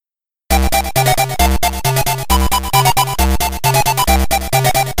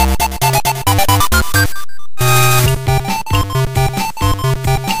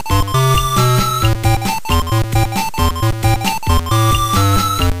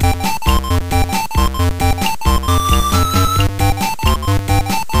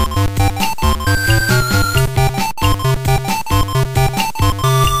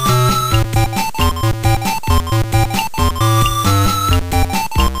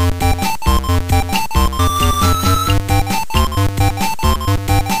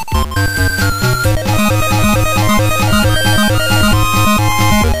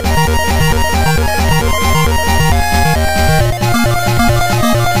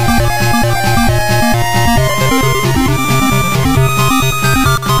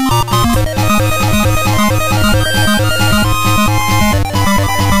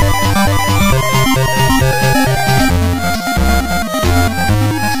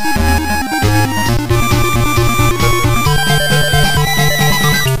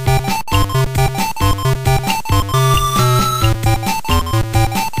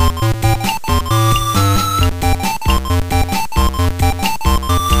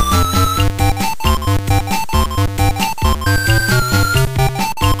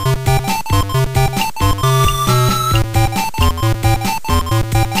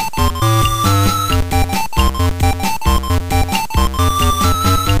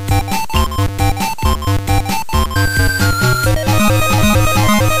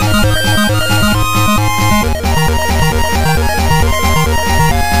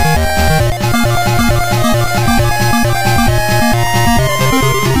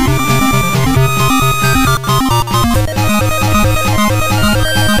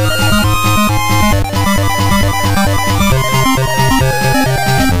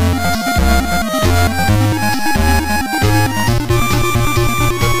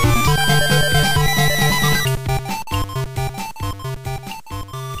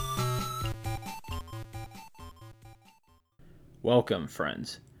Welcome,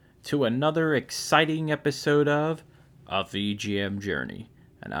 friends, to another exciting episode of A VGM Journey.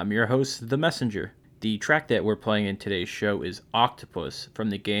 And I'm your host, The Messenger. The track that we're playing in today's show is Octopus from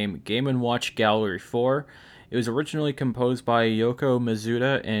the game Game & Watch Gallery 4. It was originally composed by Yoko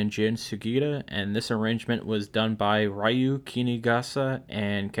Mizuta and Jin Sugita, and this arrangement was done by Ryu Kinigasa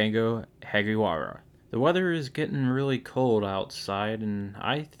and Kengo Hagiwara. The weather is getting really cold outside, and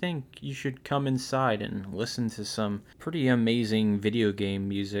I think you should come inside and listen to some pretty amazing video game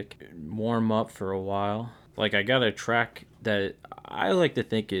music, warm up for a while. Like, I got a track that I like to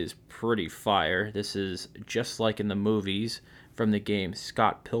think is pretty fire. This is Just Like in the Movies from the game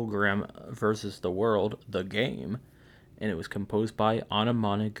Scott Pilgrim vs. the World, the game, and it was composed by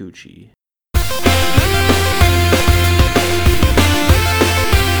Anamanaguchi.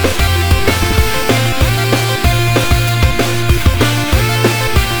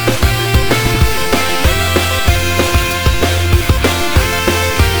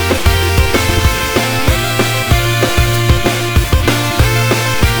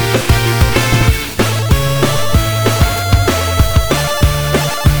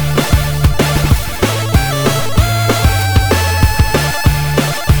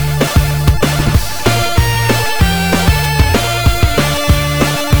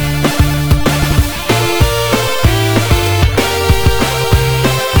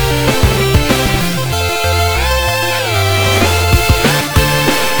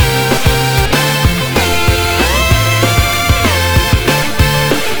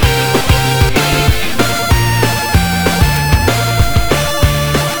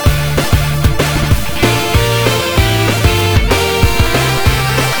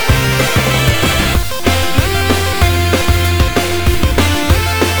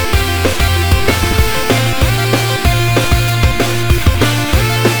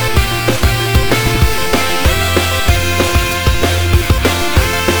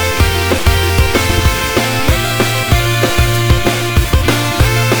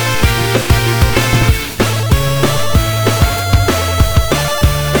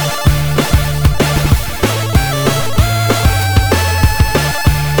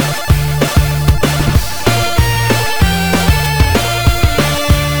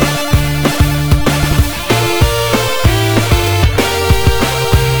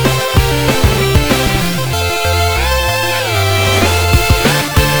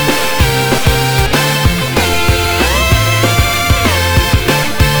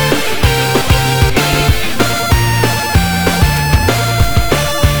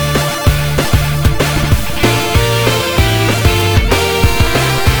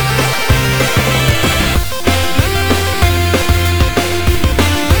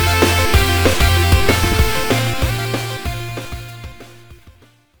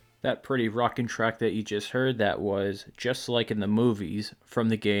 That pretty rockin' track that you just heard, that was Just Like in the Movies from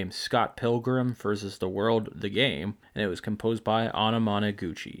the game Scott Pilgrim vs. the World, the game, and it was composed by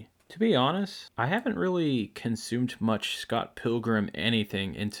Anamanaguchi. To be honest, I haven't really consumed much Scott Pilgrim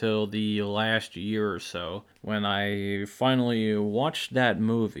anything until the last year or so, when I finally watched that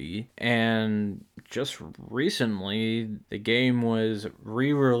movie, and just recently the game was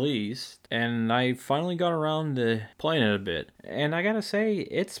re-released, and I finally got around to playing it a bit. And I gotta say,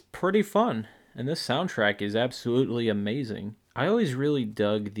 it's pretty fun, and this soundtrack is absolutely amazing. I always really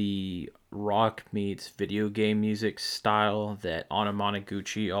dug the rock meets video game music style that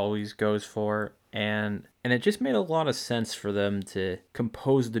Anamanaguchi always goes for, and it just made a lot of sense for them to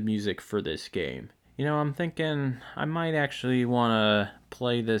compose the music for this game. You know, I'm thinking I might actually want to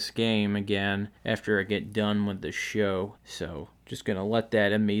play this game again after I get done with the show, so just gonna let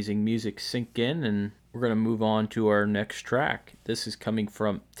that amazing music sink in, and we're gonna move on to our next track. This is coming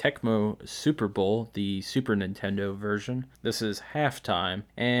from Tecmo Super Bowl, the Super Nintendo version. This is Halftime,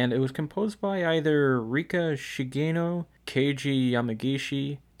 and it was composed by either Rika Shigeno, Keiji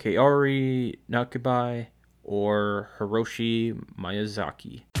Yamagishi, Kaori Nakabai, or Hiroshi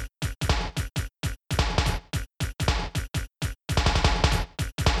Miyazaki.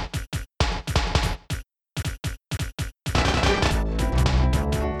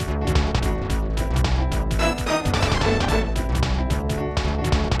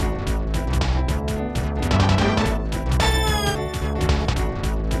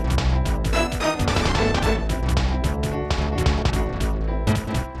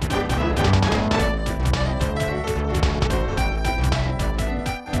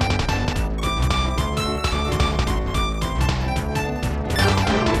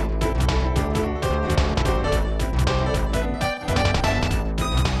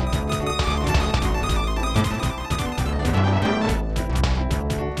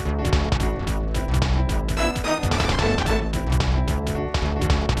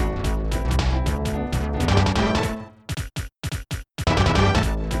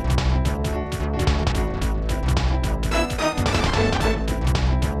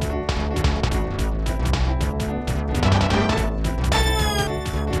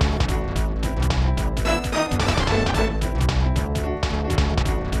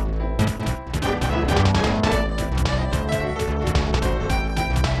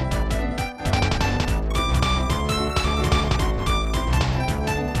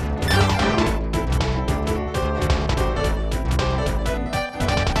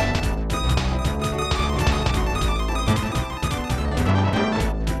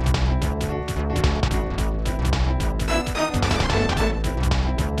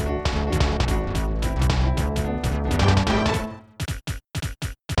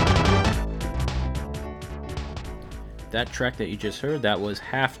 That track that you just heard, that was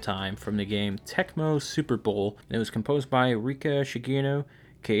Halftime from the game Tecmo Super Bowl, and it was composed by Rika Shigino,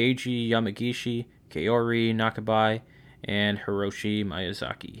 Keiji Yamagishi, Kaori Nakabai, and Hiroshi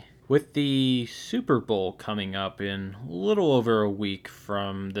Miyazaki. With the Super Bowl coming up in a little over a week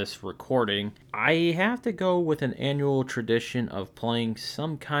from this recording, I have to go with an annual tradition of playing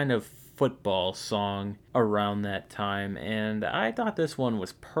some kind of football song around that time, and I thought this one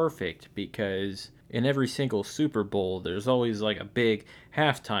was perfect because in every single Super Bowl there's always like a big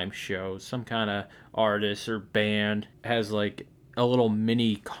halftime show. Some kind of artist or band has like a little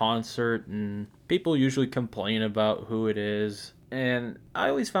mini concert, and people usually complain about who it is, and I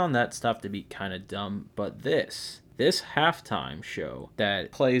always found that stuff to be kind of dumb. But this halftime show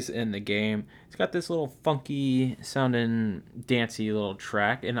that plays in the game, it's got this little funky sounding dancey little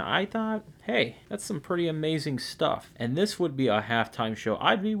track, and I thought, hey, that's some pretty amazing stuff, and this would be a halftime show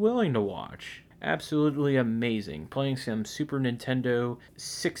I'd be willing to watch. Absolutely amazing, playing some Super Nintendo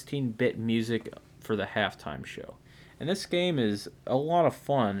 16-bit music for the halftime show. And this game is a lot of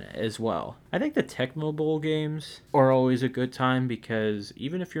fun as well. I think the Tecmo Bowl games are always a good time because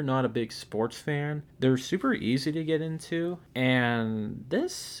even if you're not a big sports fan, they're super easy to get into. And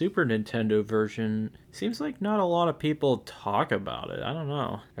this Super Nintendo version seems like not a lot of people talk about it. I don't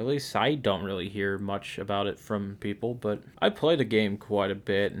know. At least I don't really hear much about it from people, but I play the game quite a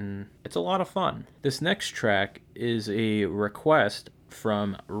bit and it's a lot of fun. This next track is a request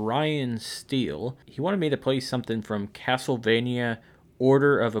from Ryan Steele. He wanted me to play something from Castlevania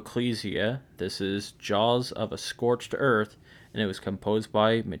Order of Ecclesia. This is Jaws of a Scorched Earth, and it was composed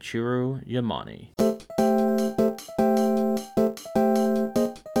by Michiru Yamane.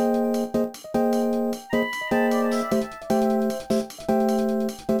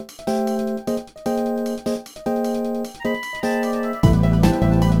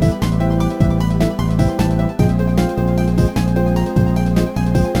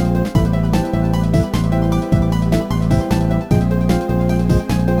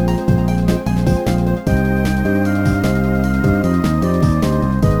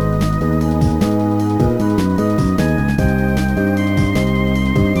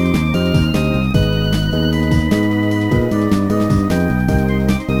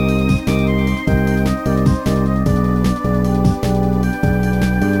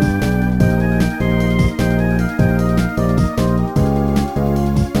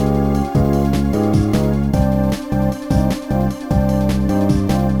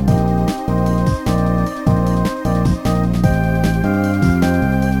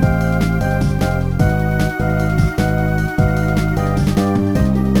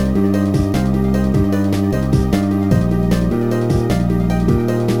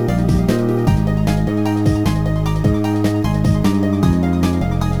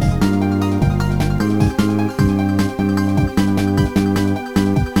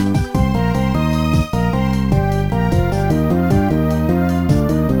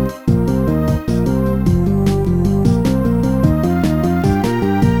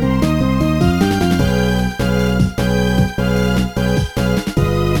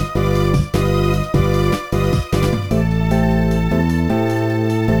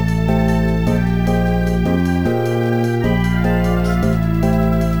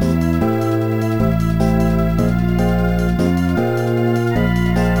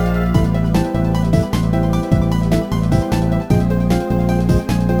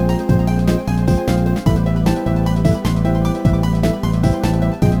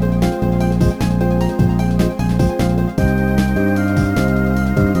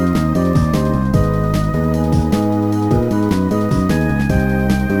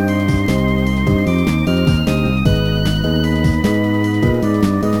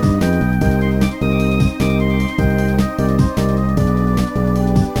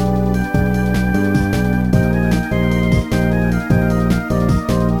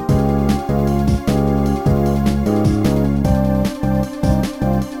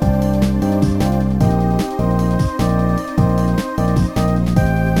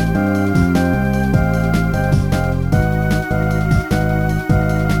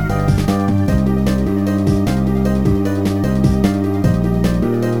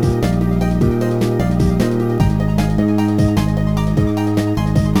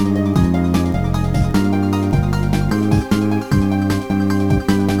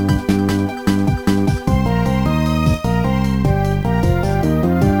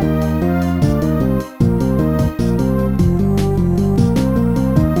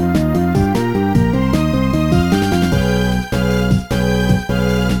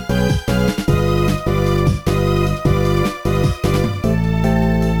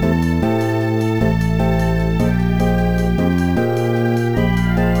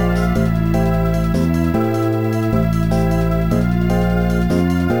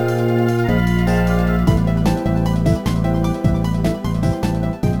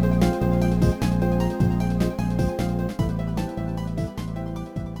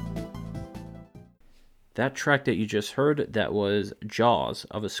 That track that you just heard, that was Jaws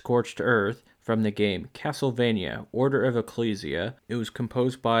of a Scorched Earth from the game Castlevania Order of Ecclesia. It was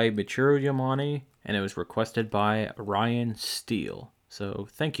composed by Michiru Yamane, and it was requested by Ryan Steele. So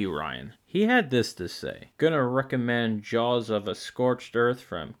thank you, Ryan. He had this to say: "Gonna recommend Jaws of a Scorched Earth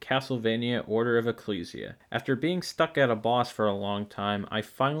from Castlevania Order of Ecclesia. After being stuck at a boss for a long time, I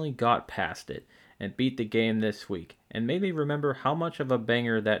finally got past it and beat the game this week, and made me remember how much of a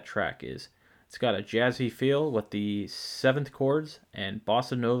banger that track is. It's got a jazzy feel with the 7th chords and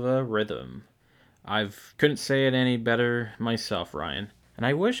bossa nova rhythm." I couldn't say it any better myself, Ryan. And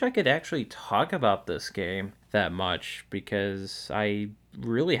I wish I could actually talk about this game that much, because I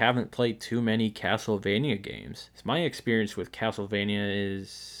really haven't played too many Castlevania games. My experience with Castlevania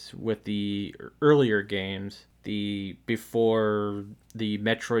is with the earlier games, the before the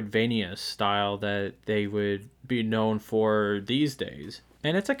Metroidvania style that they would be known for these days.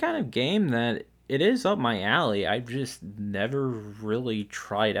 And it's a kind of game that it is up my alley. I've just never really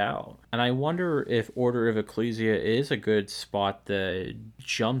tried out. And I wonder if Order of Ecclesia is a good spot to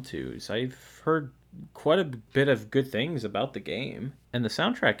jump to. So I've heard quite a bit of good things about the game. And the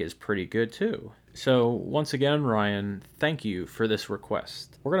soundtrack is pretty good too. So once again, Ryan, thank you for this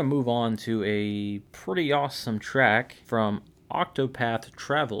request. We're going to move on to a pretty awesome track from Octopath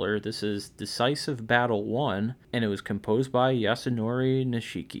Traveler. This is Decisive Battle 1, and it was composed by Yasunori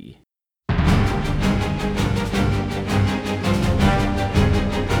Nishiki.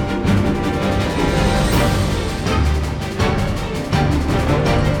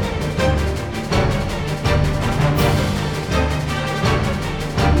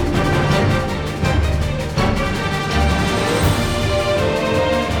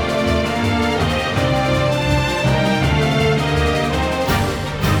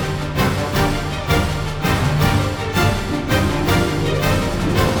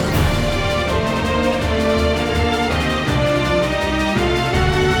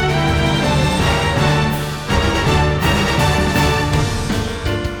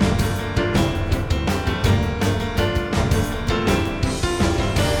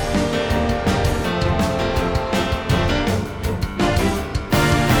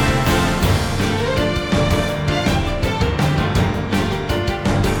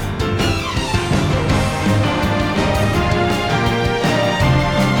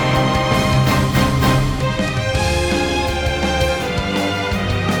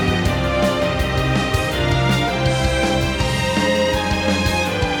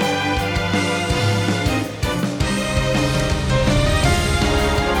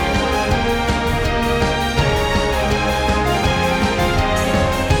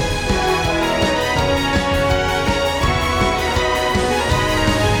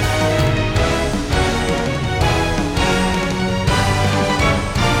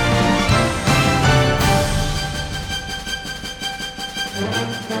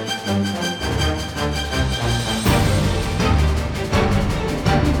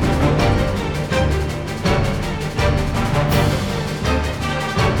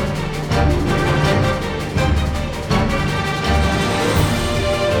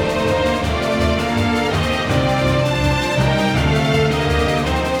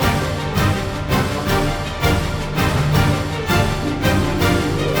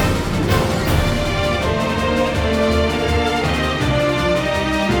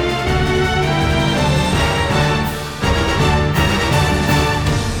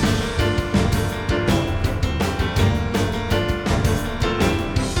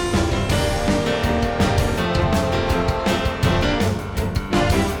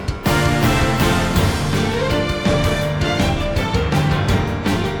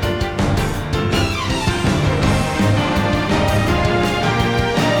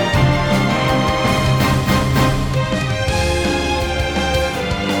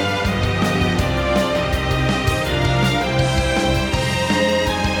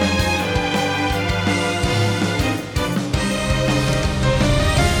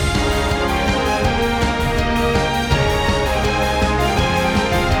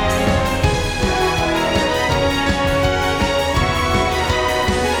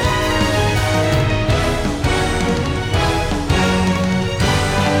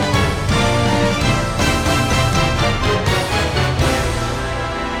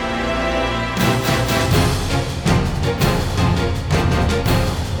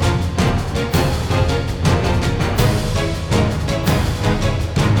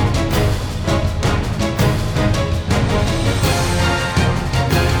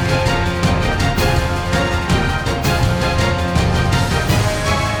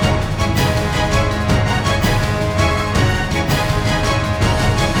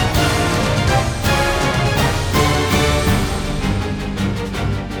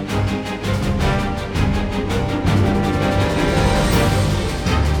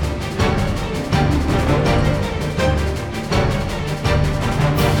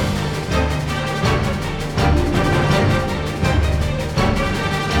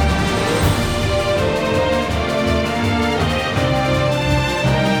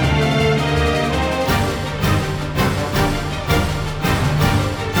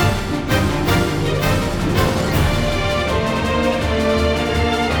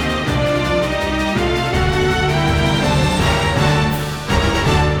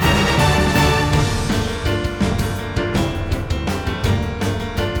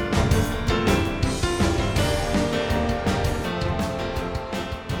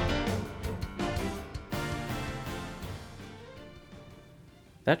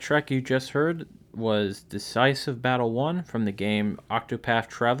 That track you just heard was Decisive Battle 1 from the game Octopath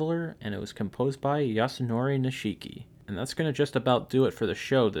Traveler, and it was composed by Yasunori Nishiki. And that's going to just about do it for the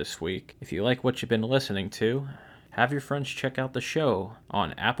show this week. If you like what you've been listening to, have your friends check out the show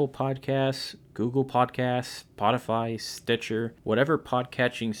on Apple Podcasts, Google Podcasts, Spotify, Stitcher, whatever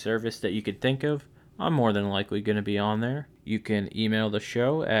podcatching service that you could think of. I'm more than likely going to be on there. You can email the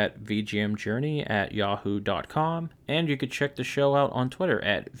show at vgmjourney@yahoo.com, and you could check the show out on Twitter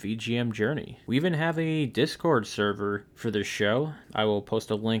at vgmjourney. We even have a Discord server for this show. I will post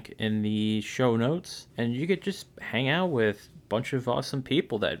a link in the show notes, and you could just hang out with a bunch of awesome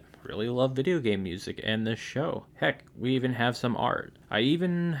people that really love video game music and this show. Heck, we even have some art. I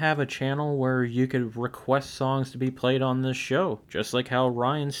even have a channel where you could request songs to be played on this show, just like how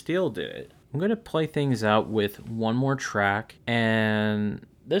Ryan Steele did it. I'm going to play things out with one more track, and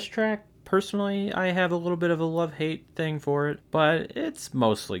this track, personally, I have a little bit of a love-hate thing for it, but it's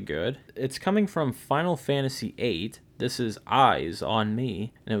mostly good. It's coming from Final Fantasy VIII. This is Eyes on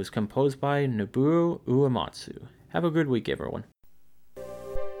Me, and it was composed by Nobuo Uematsu. Have a good week, everyone.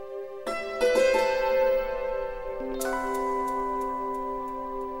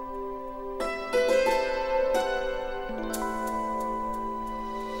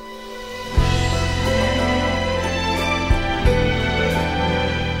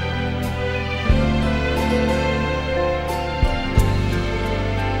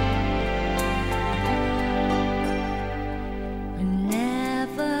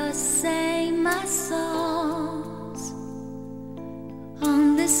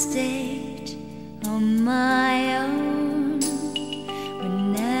 Stage on my own,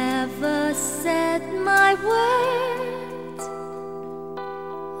 whenever said my words,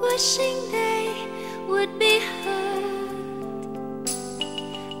 wishing they would be heard.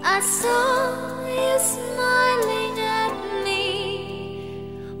 I saw you smiling at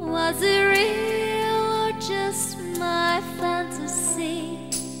me. Was it real or just my fantasy?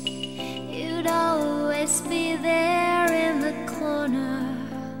 You'd always be there in the corner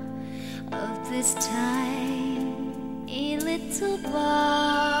of this tiny little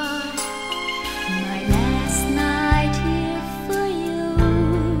bar. My last night here for you.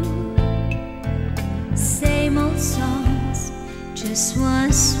 Same old songs, just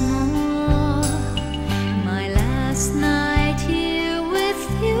once more.